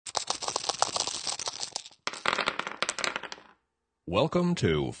Welcome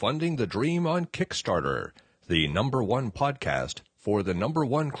to Funding the Dream on Kickstarter, the #1 podcast for the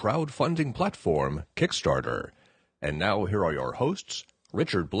 #1 crowdfunding platform, Kickstarter. And now here are your hosts,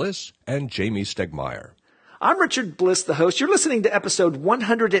 Richard Bliss and Jamie Stegmaier. I'm Richard Bliss, the host. You're listening to episode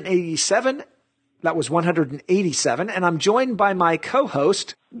 187. That was 187. And I'm joined by my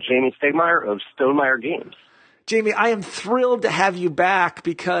co-host, Jamie Stegmaier of Stonemaier Games. Jamie, I am thrilled to have you back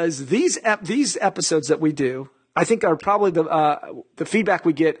because these episodes that we do, I think are probably the feedback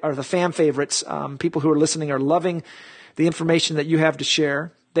we get are the fan favorites. People who are listening are loving the information that you have to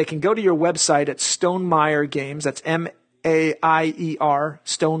share. They can go to your website at Stonemaier Games. That's M-A-I-E-R,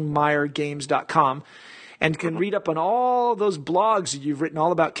 StoneMaierGames.com, and can read up on all those blogs that you've written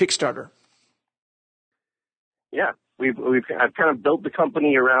all about Kickstarter. Yeah, I've kind of built the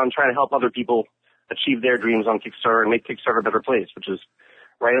company around trying to help other people achieve their dreams on Kickstarter and make Kickstarter a better place, which is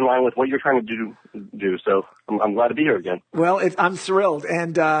right in line with what you're trying to do. So I'm glad to be here again. Well, I'm thrilled.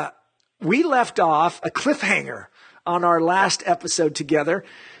 And we left off a cliffhanger on our last episode together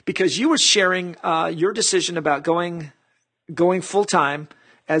because you were sharing your decision about going full-time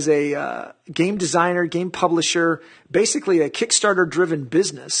as a game designer, game publisher, basically a Kickstarter-driven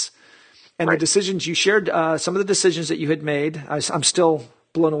business. And right. The decisions you shared, some of the decisions that you had made, I'm still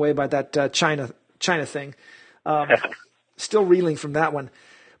blown away by that China thing. Still reeling from that one.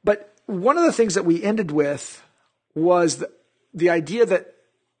 But one of the things that we ended with was the idea that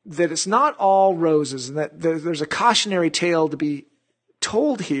it's not all roses and that there's a cautionary tale to be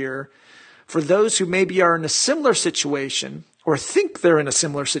told here for those who maybe are in a similar situation or think they're in a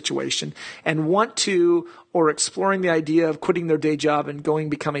similar situation and want to or exploring the idea of quitting their day job and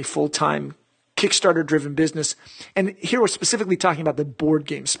become a full-time Kickstarter-driven business. And here we're specifically talking about the board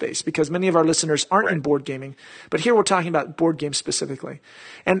game space because many of our listeners aren't in board gaming, but here we're talking about board games specifically.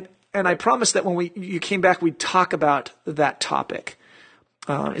 And I promised that when you came back, we'd talk about that topic.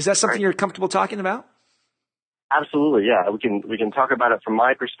 Is that something you're comfortable talking about? Absolutely, yeah. We can talk about it from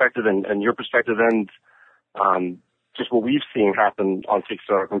my perspective and your perspective and just what we've seen happen on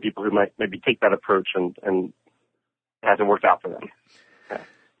Kickstarter from people who might maybe take that approach and it hasn't worked out for them.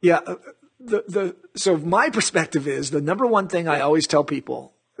 Yeah. So my perspective is the number one thing I always tell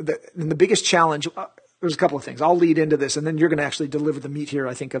people and the biggest challenge, there's a couple of things. I'll lead into this and then you're going to actually deliver the meat here,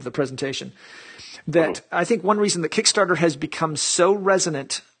 I think, of the presentation. That I think one reason that Kickstarter has become so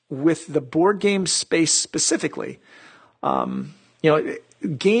resonant with the board game space specifically,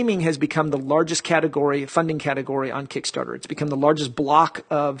 gaming has become the largest funding category on Kickstarter. It's become the largest block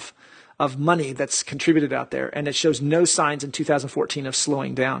of money that's contributed out there. And it shows no signs in 2014 of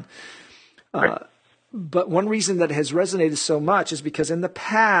slowing down. But one reason that it has resonated so much is because in the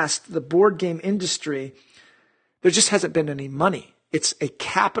past, the board game industry, there just hasn't been any money. It's a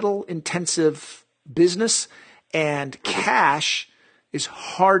capital-intensive business, and cash is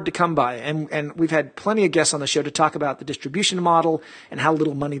hard to come by. And we've had plenty of guests on the show to talk about the distribution model and how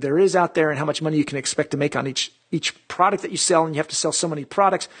little money there is out there and how much money you can expect to make on each product that you sell, and you have to sell so many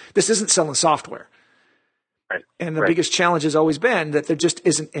products. This isn't selling software. Right. And the biggest challenge has always been that there just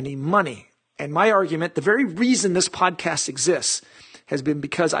isn't any money. And my argument, the very reason this podcast exists, has been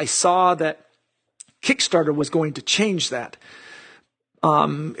because I saw that Kickstarter was going to change that.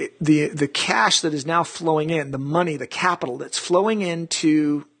 The cash that is now flowing in, the money, the capital that's flowing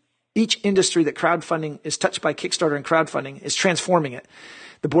into each industry that crowdfunding is touched by Kickstarter and crowdfunding is transforming it.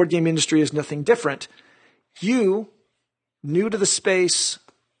 The board game industry is nothing different. You, new to the space,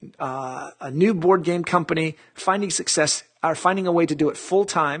 a new board game company, finding success, are finding a way to do it full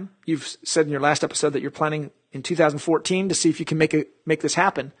time. You've said in your last episode that you're planning in 2014 to see if you can make this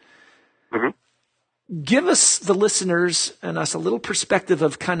happen. Mm-hmm. Give us, the listeners and us, a little perspective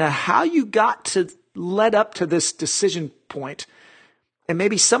of kind of how you got to led up to this decision point, and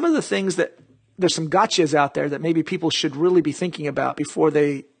maybe some of the things that there's some gotchas out there that maybe people should really be thinking about before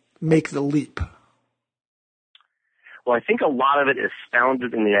they make the leap. Well, I think a lot of it is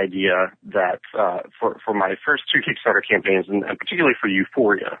founded in the idea that for my first two Kickstarter campaigns, and particularly for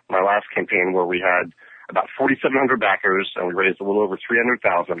Euphoria, my last campaign where we had about 4,700 backers and we raised a little over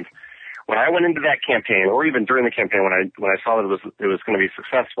 300,000. When I went into that campaign, or even during the campaign when I saw that it was going to be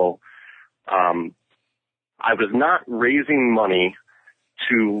successful, I was not raising money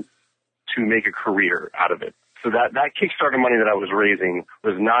to make a career out of it. So that Kickstarter money that I was raising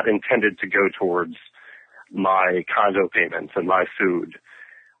was not intended to go towards my condo payments and my food.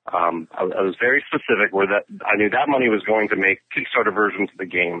 I was very specific where that I knew that money was going to make Kickstarter versions of the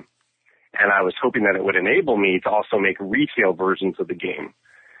game, and I was hoping that it would enable me to also make retail versions of the game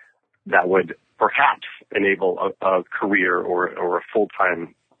that would perhaps enable a career or a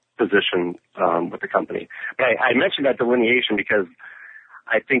full-time position with the company. But I mentioned that delineation because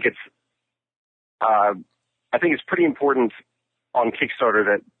I think it's pretty important on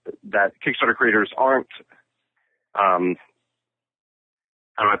Kickstarter that Kickstarter creators aren't how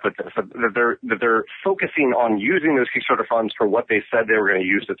do I put this? That they're focusing on using those Kickstarter funds for what they said they were going to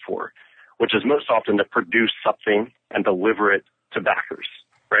use it for, which is most often to produce something and deliver it to backers,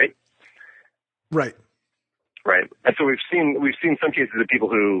 right? Right. Right. And so we've seen some cases of people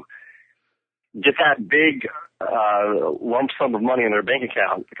who get that big lump sum of money in their bank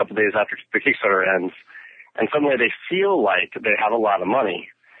account a couple of days after the Kickstarter ends, and suddenly they feel like they have a lot of money,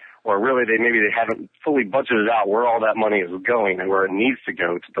 or really maybe they haven't fully budgeted out where all that money is going and where it needs to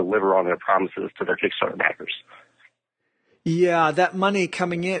go to deliver on their promises to their Kickstarter backers. Yeah, that money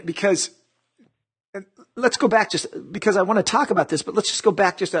coming in, because let's go back just because I want to talk about this, but let's just go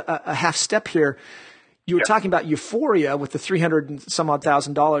back just a half step here. You were talking about Euphoria with the $300 and some odd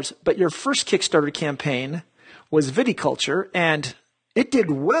 $1,000, but your first Kickstarter campaign was Viticulture, and it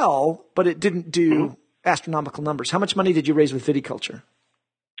did well, but it didn't do astronomical numbers. How much money did you raise with Viticulture?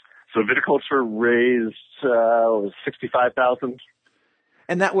 So Viticulture raised $65,000,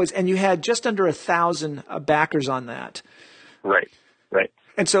 and you had just under 1,000 backers on that. Right.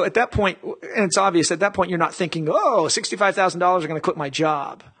 And so at that point, and it's obvious at that point, you're not thinking, oh, $65,000 are going to quit my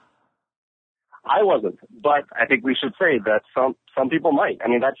job. I wasn't, but I think we should say that some people might. I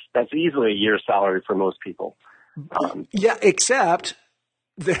mean, that's easily a year's salary for most people. Yeah, except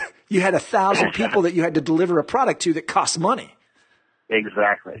you had 1,000 people that you had to deliver a product to that cost money.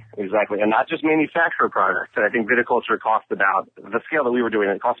 Exactly. And not just manufacture a product. I think Viticulture cost about, the scale that we were doing,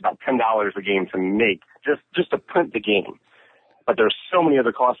 it cost about $10 a game to make, just to print the game. But there's so many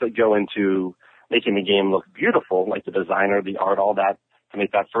other costs that go into making the game look beautiful, like the designer, the art, all that, to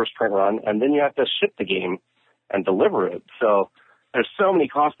make that first print run. And then you have to ship the game and deliver it. So there's so many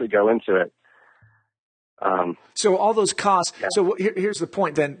costs that go into it. So all those costs. Yeah. So here's the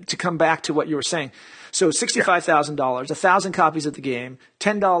point then, to come back to what you were saying. So $65,000, 1,000 copies of the game,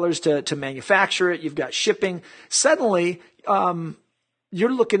 $10 to manufacture it. You've got shipping. Suddenly,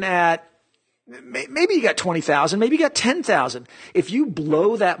 you're looking at maybe you got 20,000, maybe you got 10,000. If you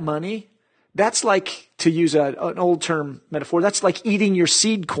blow that money, that's like, to use an old term metaphor, that's like eating your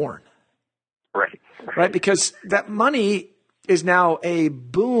seed corn. Right? Because that money is now a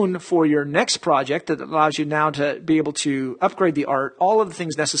boon for your next project that allows you now to be able to upgrade the art, all of the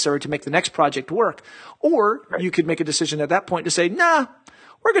things necessary to make the next project work. Or you could make a decision at that point to say, nah,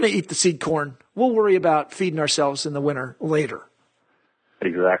 we're going to eat the seed corn. We'll worry about feeding ourselves in the winter later.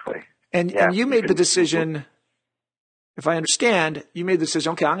 Exactly. And you made the decision, if I understand, you made the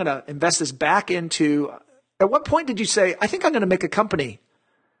decision, okay, I'm going to invest this back into, at what point did you say, I think I'm going to make a company?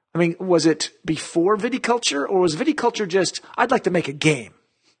 I mean, was it before Viticulture, or was Viticulture just, I'd like to make a game?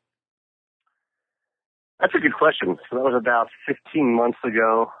 That's a good question. So that was about 15 months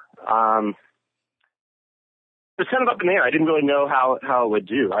ago. It was kind of up in the air. I didn't really know how it would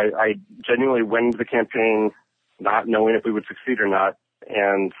do. I genuinely went into the campaign not knowing if we would succeed or not.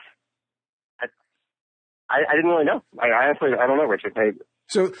 And I didn't really know. I honestly don't know, Richard.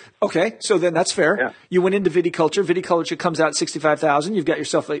 So then that's fair. Yeah. You went into Viticulture. Viticulture comes out at 65,000. You've got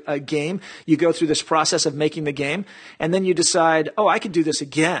yourself a game. You go through this process of making the game, and then you decide, oh, I could do this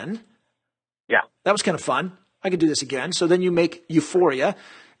again. Yeah. That was kind of fun. I could do this again. So then you make Euphoria,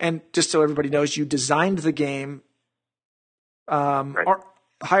 and just so everybody knows, you designed the game,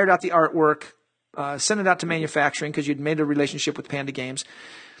 hired out the artwork, sent it out to manufacturing because you'd made a relationship with Panda Games.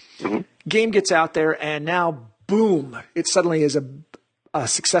 Mm-hmm. Game gets out there, and now, boom, it suddenly is a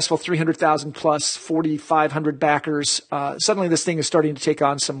successful 300,000 plus 4,500 backers. Suddenly this thing is starting to take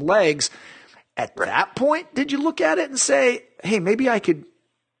on some legs. At that point, did you look at it and say, hey, maybe I could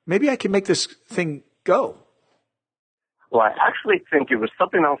make this thing go? Well, I actually think it was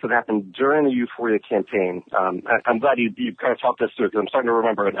something else that happened during the Euphoria campaign. I'm glad you kind of talked us through it, because I'm starting to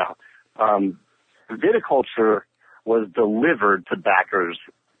remember it now. Viticulture was delivered to backers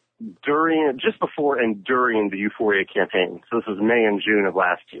just before and during the Euphoria campaign. So this was May and June of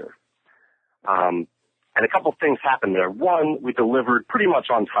last year. And a couple things happened there. One, we delivered pretty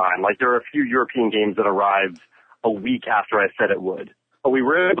much on time. Like, there are a few European games that arrived a week after I said it would, but we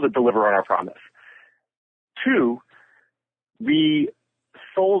were able to deliver on our promise. Two, we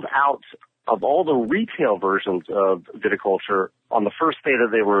sold out of all the retail versions of Viticulture on the first day that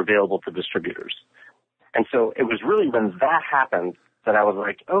they were available to distributors. And so it was really when that happened that I was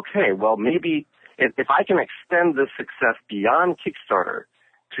like, okay, well, maybe if I can extend this success beyond Kickstarter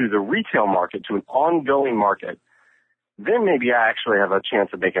to the retail market, to an ongoing market, then maybe I actually have a chance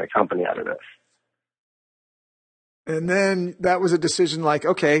of making a company out of this. And then that was a decision like,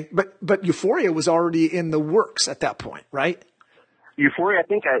 okay, but Euphoria was already in the works at that point, right? Euphoria,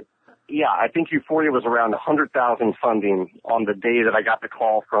 I think Euphoria was around 100,000 funding on the day that I got the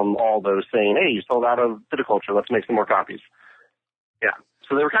call from all those saying, hey, you sold out of Viticulture, let's make some more copies. Yeah.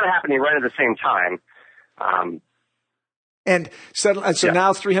 So they were kind of happening right at the same time. So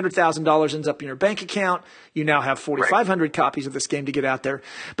now $300,000 ends up in your bank account. You now have 4,500 copies of this game to get out there.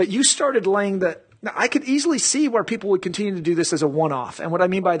 But you started laying now I could easily see where people would continue to do this as a one-off. And what I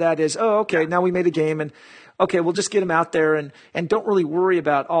mean by that is, now we made a game and okay, we'll just get them out there and don't really worry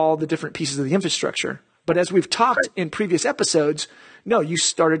about all the different pieces of the infrastructure. But as we've talked in previous episodes, no, you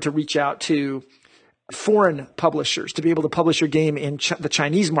started to reach out to foreign publishers to be able to publish your game in the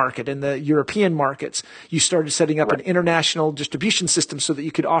Chinese market and the European markets. You started setting up an international distribution system so that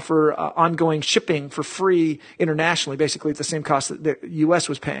you could offer ongoing shipping for free internationally, basically at the same cost that the U.S.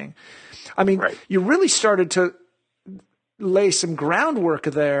 was paying. I mean, you really started to lay some groundwork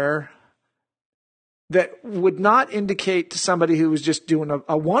there that would not indicate to somebody who was just doing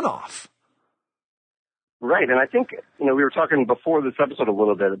a one-off. Right, and I think, we were talking before this episode a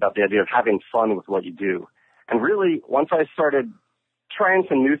little bit about the idea of having fun with what you do. And really, once I started trying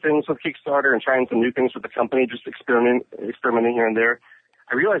some new things with Kickstarter and trying some new things with the company, just experimenting here and there,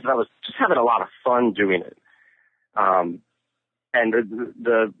 I realized that I was just having a lot of fun doing it. And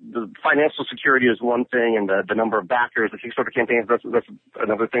the financial security is one thing, and the number of backers, the Kickstarter campaigns, that's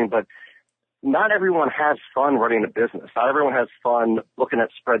another thing. But not everyone has fun running a business. Not everyone has fun looking at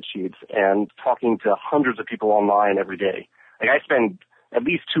spreadsheets and talking to hundreds of people online every day. Like I spend at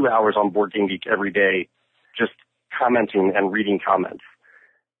least 2 hours on Board Game Geek every day just commenting and reading comments.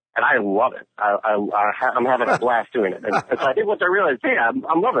 And I love it. I'm having a blast doing it. And so I think once I realized, hey,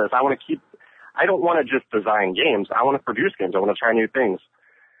 I'm loving this. I don't want to just design games. I want to produce games. I want to try new things.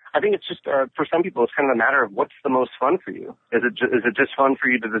 I think it's just, for some people, it's kind of a matter of what's the most fun for you. Is it just fun for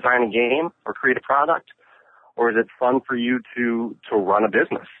you to design a game or create a product? Or is it fun for you to run a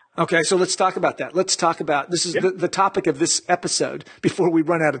business? Okay, so let's talk about that. This is the topic of this episode before we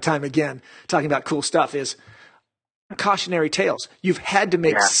run out of time again, talking about cool stuff is cautionary tales. You've had to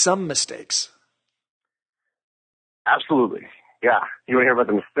make some mistakes. Absolutely. Yeah. You want to hear about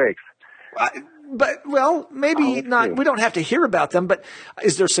the mistakes? Maybe not. We don't have to hear about them, but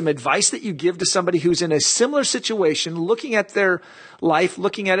is there some advice that you give to somebody who's in a similar situation, looking at their life,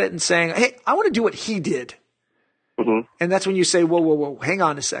 looking at it and saying, hey, I want to do what he did. Mm-hmm. And that's when you say, whoa, hang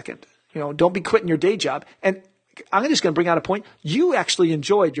on a second. Don't be quitting your day job. And I'm just going to bring out a point. You actually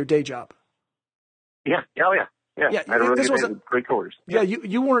enjoyed your day job. Yeah. Oh, yeah. Yeah. I had a really great quarters. Yeah.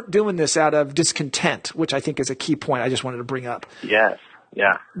 You weren't doing this out of discontent, which I think is a key point I just wanted to bring up. Yes.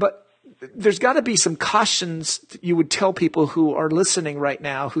 Yeah. But there's got to be some cautions that you would tell people who are listening right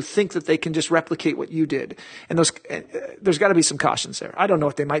now who think that they can just replicate what you did. And there's got to be some cautions there. I don't know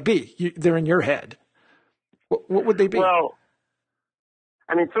what they might be. They're in your head. What would they be? Well,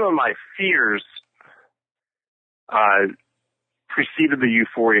 I mean, some of my fears preceded the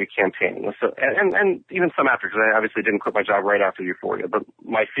Euphoria campaign. So, and even some after, because I obviously didn't quit my job right after Euphoria. But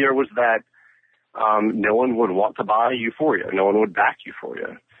my fear was that no one would want to buy Euphoria. No one would back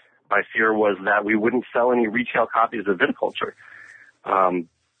Euphoria. My fear was that we wouldn't sell any retail copies of Viticulture.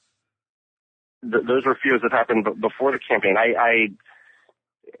 Those were fears that happened before the campaign. I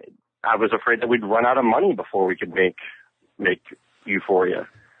was afraid that we'd run out of money before we could make Euphoria.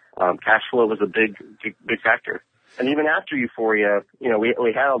 Cash flow was a big factor. And even after Euphoria,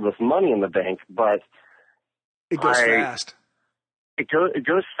 we had all this money in the bank, but it goes fast. It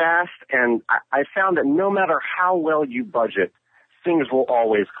goes fast, and I found that no matter how well you budget, things will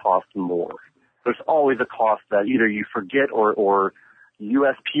always cost more. There's always a cost that either you forget or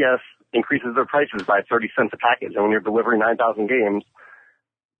USPS increases their prices by 30 cents a package. And when you're delivering 9,000 games,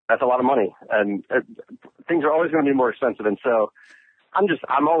 that's a lot of money. And things are always going to be more expensive. And so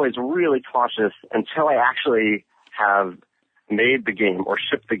I'm always really cautious until I actually have made the game or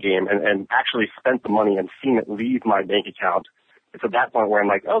shipped the game and actually spent the money and seen it leave my bank account. It's at that point where I'm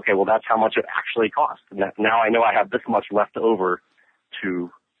like, okay, well, that's how much it actually costs. Now I know I have this much left over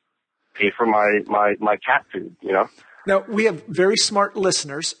to pay for my cat food, Now, we have very smart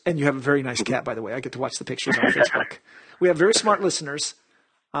listeners, and you have a very nice cat, by the way. I get to watch the pictures on Facebook. We have very smart listeners,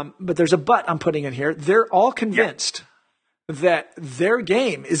 but there's a but I'm putting in here. They're all convinced that their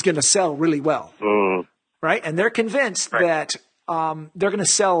game is going to sell really well, right? And they're convinced that they're going to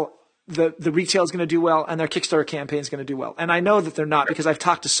sell the retail is going to do well and their Kickstarter campaign is going to do well. And I know that they're not because I've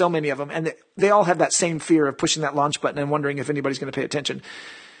talked to so many of them and they all have that same fear of pushing that launch button and wondering if anybody's going to pay attention.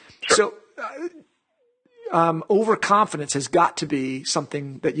 Sure. So overconfidence has got to be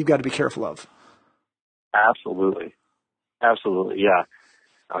something that you've got to be careful of. Absolutely. Absolutely, yeah.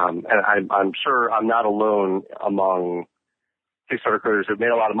 And I'm sure I'm not alone among Kickstarter creators who've made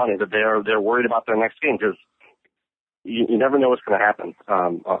a lot of money, that they're worried about their next game, because you never know what's going to happen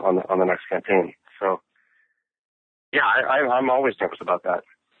on the next campaign. So, yeah, I'm always nervous about that.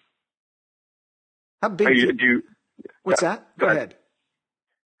 How big? What's that? Go ahead.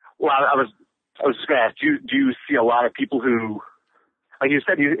 Well, I was just going to ask, do you see a lot of people who, like you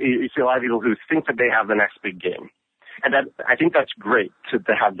said, you see a lot of people who think that they have the next big game, and that I think that's great to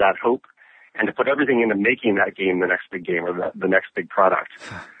have that hope and to put everything into making that game the next big game, or the next big product.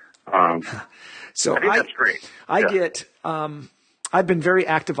 So I think that's great. I've been very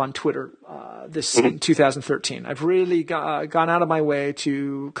active on Twitter in 2013. I've really gone out of my way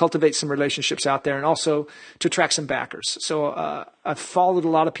to cultivate some relationships out there, and also to attract some backers. So I've followed a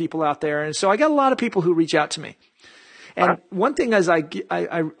lot of people out there, and so I got a lot of people who reach out to me. And one thing is I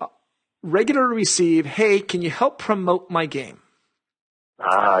regularly receive, hey, can you help promote my game?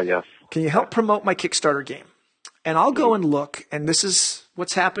 Yes. Can you help promote my Kickstarter game? And I'll go and look, and this is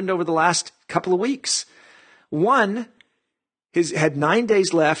what's happened over the last couple of weeks. One, had 9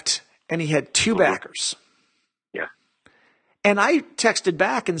 days left, and he had 2 backers. Yeah. And I texted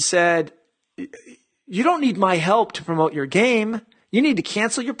back and said, you don't need my help to promote your game. You need to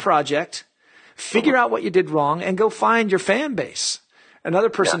cancel your project, figure out what you did wrong, and go find your fan base. Another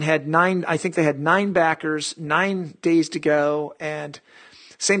person had 9, I think they had 9 backers, 9 days to go. And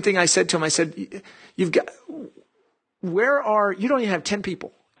same thing I said to him. I said, you don't even have 10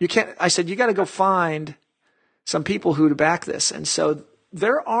 people. I said, you got to go find some people who to back this. And so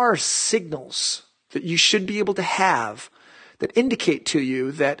there are signals that you should be able to have that indicate to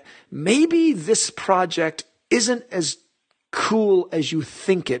you that maybe this project isn't as cool as you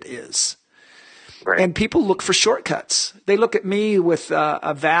think it is. Right. And people look for shortcuts. They look at me with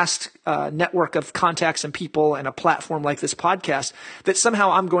a vast network of contacts and people and a platform like this podcast, that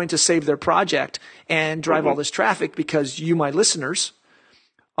somehow I'm going to save their project and drive all this traffic because you, my listeners,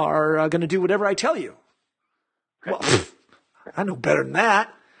 are going to do whatever I tell you. Well, I know better than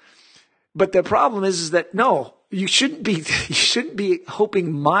that. But the problem is that no, you shouldn't be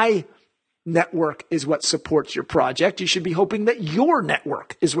hoping my network is what supports your project. You should be hoping that your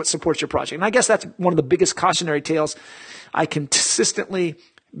network is what supports your project. And I guess that's one of the biggest cautionary tales I consistently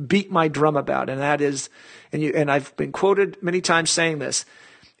beat my drum about. And that is, and I've been quoted many times saying this,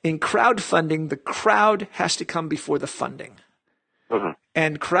 in crowdfunding, the crowd has to come before the funding. Mm-hmm.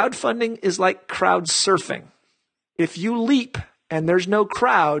 And crowdfunding is like crowd surfing. If you leap and there's no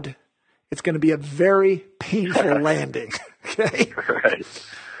crowd, it's going to be a very painful landing. Okay. Right.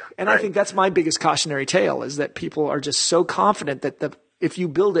 And I think that's my biggest cautionary tale, is that people are just so confident that if you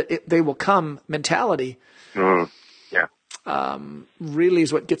build it, they will come mentality. Yeah. Really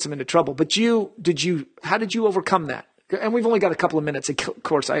is what gets them into trouble. But how did you overcome that? And we've only got a couple of minutes. Of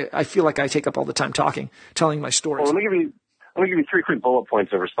course, I feel like I take up all the time telling my stories. Well, let me give you 3 quick bullet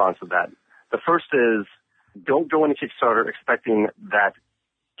points in response to that. The first is, don't go into Kickstarter expecting that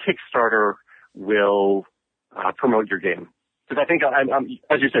Kickstarter will promote your game. Because I think,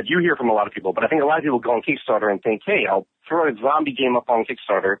 as you said, you hear from a lot of people, but I think a lot of people go on Kickstarter and think, hey, I'll throw a zombie game up on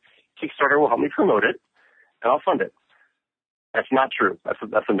Kickstarter. Kickstarter will help me promote it, and I'll fund it. That's not true. That's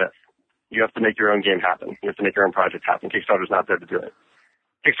a myth. You have to make your own game happen. You have to make your own project happen. Kickstarter's not there to do it.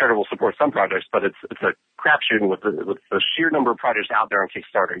 Kickstarter will support some projects, but it's a crapshoot with the sheer number of projects out there on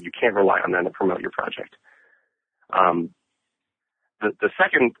Kickstarter. You can't rely on them to promote your project. The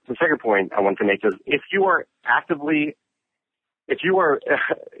second point I want to make is, if you are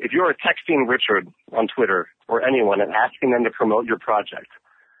texting Richard on Twitter or anyone and asking them to promote your project,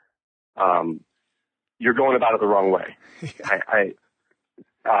 you're going about it the wrong way.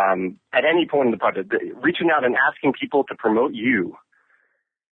 At any point in the project, reaching out and asking people to promote you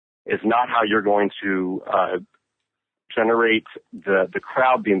is not how you're going to generate the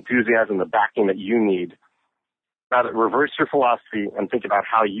crowd, the enthusiasm, the backing that you need. Rather, reverse your philosophy and think about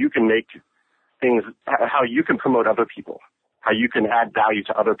how you can make things, how you can promote other people, how you can add value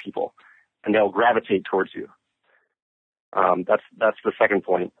to other people, and they'll gravitate towards you. That's the second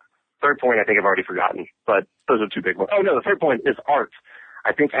point. Third point, I think I've already forgotten, but those are 2 big ones. Oh no, the third point is art.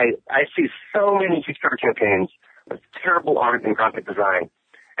 I think I see so many Kickstarter campaigns with terrible art and graphic design,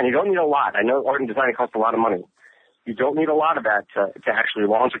 and you don't need a lot. I know art and design costs a lot of money. You don't need a lot of that to actually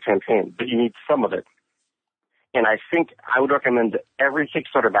launch a campaign, but you need some of it. And I think I would recommend to every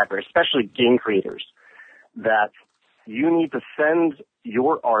Kickstarter backer, especially game creators, that you need to send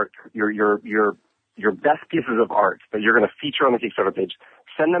your art, your best pieces of art that you're going to feature on the Kickstarter page,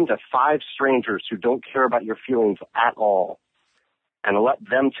 send them to 5 strangers who don't care about your feelings at all, and let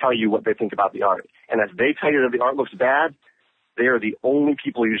them tell you what they think about the art. And if they tell you that the art looks bad, they are the only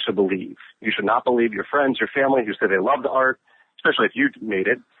people you should believe. You should not believe your friends, your family who say they love the art, especially if you made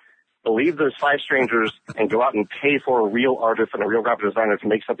it. Believe those 5 strangers and go out and pay for a real artist and a real graphic designer to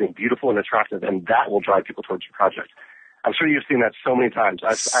make something beautiful and attractive, and that will drive people towards your project. I'm sure you've seen that so many times. I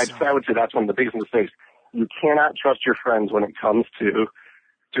would say that's one of the biggest mistakes. You cannot trust your friends when it comes to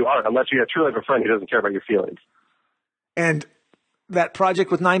art, unless you truly have a friend who doesn't care about your feelings. And that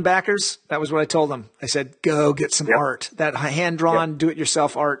project with 9 backers, that was what I told them. I said, go get some art. That hand-drawn,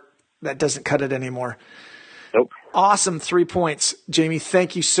 do-it-yourself art, that doesn't cut it anymore. Nope. Awesome 3 points. Jamie,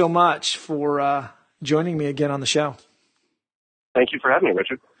 thank you so much for joining me again on the show. Thank you for having me,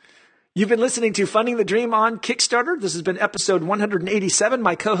 Richard. You've been listening to Funding the Dream on Kickstarter. This has been episode 187.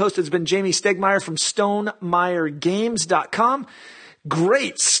 My co-host has been Jamie Stegmaier from StonemeyerGames.com.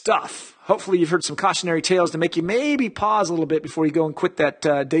 Great stuff. Hopefully you've heard some cautionary tales to make you maybe pause a little bit before you go and quit that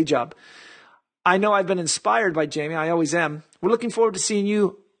day job. I know I've been inspired by Jamie. I always am. We're looking forward to seeing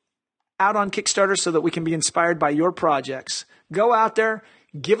you out on Kickstarter so that we can be inspired by your projects. Go out there,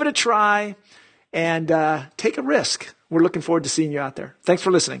 give it a try, and take a risk. We're looking forward to seeing you out there. Thanks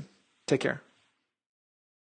for listening. Take care.